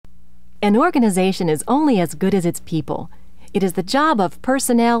An organization is only as good as its people. It is the job of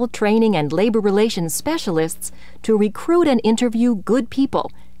personnel, training, and labor relations specialists to recruit and interview good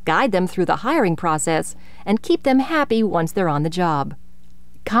people, guide them through the hiring process, and keep them happy once they're on the job.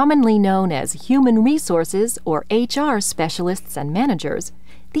 Commonly known as human resources or HR specialists and managers,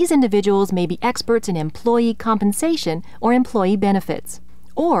 these individuals may be experts in employee compensation or employee benefits.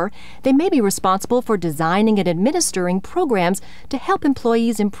 Or they may be responsible for designing and administering programs to help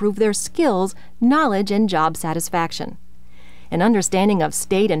employees improve their skills, knowledge, and job satisfaction. An understanding of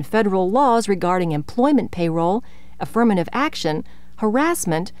state and federal laws regarding employment payroll, affirmative action,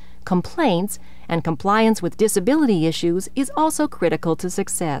 harassment, complaints, and compliance with disability issues is also critical to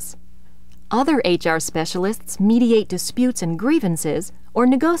success. Other HR specialists mediate disputes and grievances or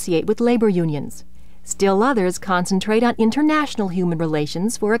negotiate with labor unions. Still others concentrate on international human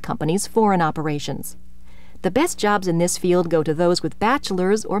relations for a company's foreign operations. The best jobs in this field go to those with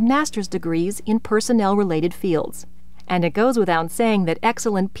bachelor's or master's degrees in personnel-related fields. And it goes without saying that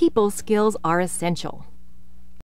excellent people skills are essential.